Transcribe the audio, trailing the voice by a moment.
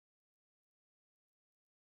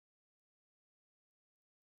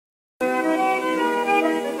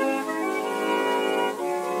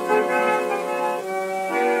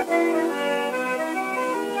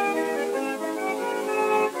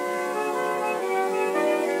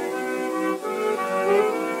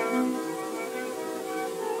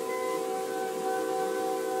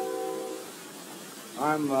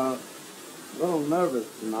I'm a little nervous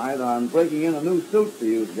tonight. I'm breaking in a new suit for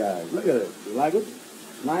you guys. Look at it. You like it?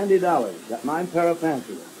 $90. Got 9 pair of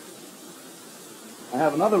fancy ones. I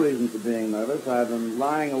have another reason for being nervous. I've been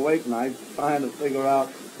lying awake nights trying to figure out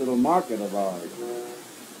this little market of ours.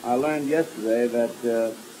 I learned yesterday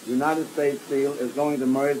that United States Steel is going to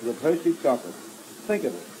merge with Hershey Chocolate. Think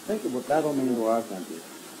of it. Think of what that'll mean to our country.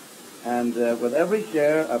 And with every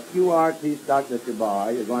share of QRT stock that you buy,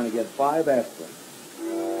 you're going to get 5 extra.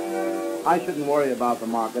 I shouldn't worry about the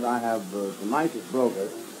market. I have the nicest broker.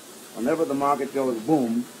 Whenever the market goes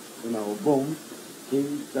boom, boom, he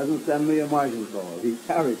doesn't send me a margin call. He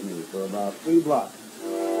carries me for about 3 blocks.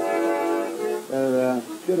 There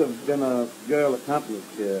should have been a girl accomplice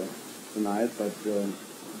here tonight, but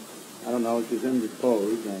I don't know, she's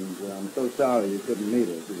indisposed, and I'm so sorry you couldn't meet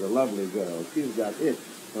her. She's a lovely girl. She's got it,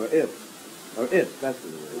 that's the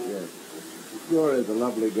word, yes. She sure is a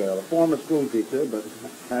lovely girl, a former school teacher, but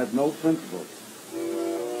had no principles.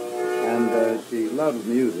 And she loves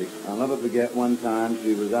music. I'll never forget one time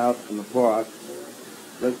she was out in the park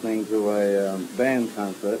listening to a band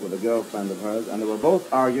concert with a girlfriend of hers, and they were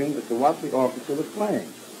both arguing as to what the orchestra was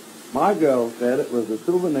playing. My girl said it was a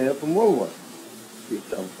souvenir from Woolworth. She's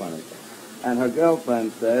so funny. And her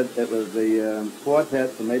girlfriend said it was the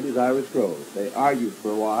quartet from Maybe's Irish Grove. They argued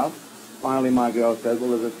for a while. Finally, my girl said,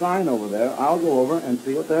 well, there's a sign over there. I'll go over and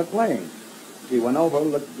see what they're playing. She went over,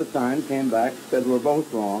 looked at the sign, came back, said we're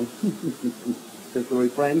both wrong. It's to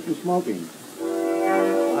refrain from smoking.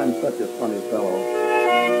 I'm such a funny fellow.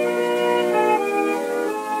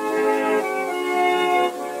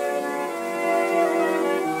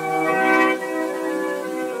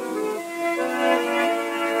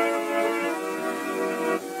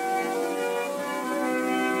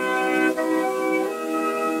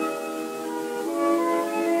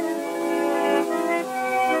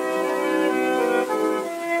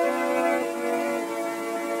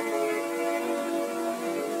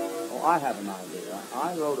 I have an idea.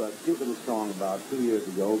 I wrote a cute little song about 2 years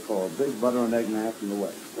ago called Big Butter and Egg Man from the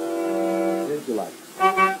West. Here's you like it.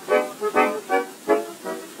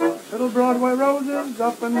 Little Broadway roses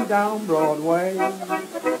up and down Broadway,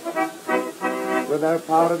 with their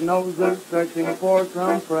powdered noses searching for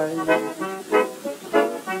some prey.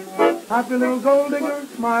 Happy little gold diggers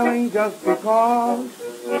smiling just because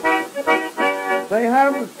they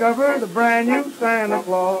have discovered a brand new Santa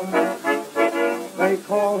Claus. They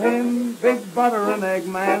call him Big Butter and Egg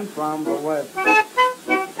Man from the West.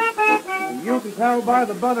 You can tell by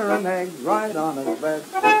the butter and eggs right on his vest.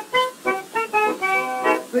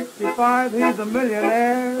 65, he's a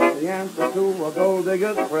millionaire, the answer to a gold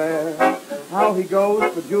digger's prayer. How he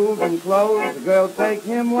goes for jewels and clothes, the girls take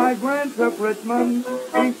him like Grant took Richmond.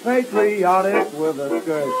 He's patriotic with a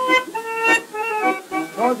skirt,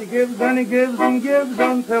 'cause he gives and he gives and gives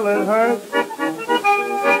until it hurts.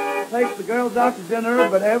 Takes the girls out to dinner,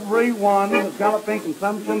 but every one has galloping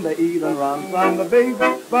consumption. They eat and run from the Big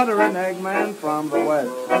Butter and Egg Man from the West.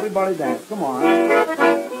 Everybody dance, come on.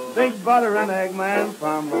 Big Butter and Egg Man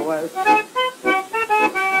from the West.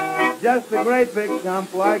 Just a great big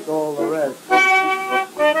chump like all the rest.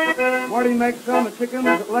 What he makes on the chickens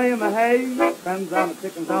that lay in the hay, spends on the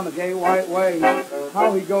chickens on the gay white way.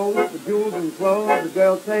 How he goes for jewels and clothes, the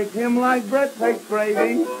girls take him like bread takes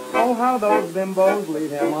gravy. Oh, how those bimbos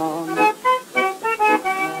lead him on.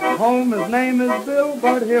 Home, his name is Bill,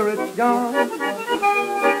 but here it's John.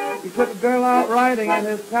 He took a girl out riding in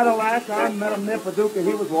his Cadillac. I met him near Paducah,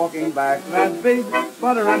 he was walking back. That Big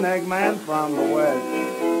Butter and Egg Man from the West.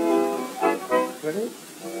 Pretty?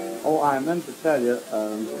 Oh, I meant to tell you,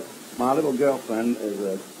 my little girlfriend is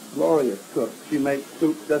a glorious cook. She makes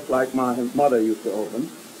soups just like my mother used to open.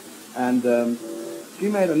 And she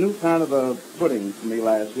made a new kind of a pudding for me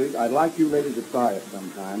last week. I'd like you ladies to try it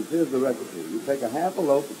sometime. Here's the recipe. You take a half a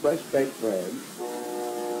loaf of fresh baked bread,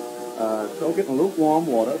 soak it in lukewarm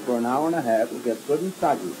water for an hour and a half. It gets good and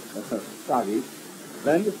soggy.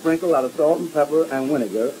 Then you sprinkle a lot of salt and pepper and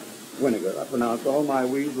vinegar. I pronounce all my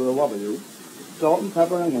W's with a W. Salt and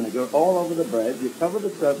pepper and vinegar all over the bread. You cover the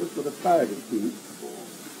surface with asparagus seeds.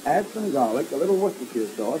 Add some garlic, a little Worcestershire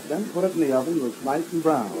sauce, then put it in the oven till it's nice and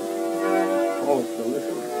brown. Oh, it's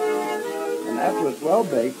delicious. And after it's well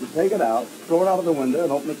baked, you take it out, throw it out of the window,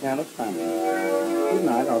 and open a can of salmon. Good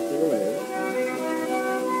night, I'll see you later.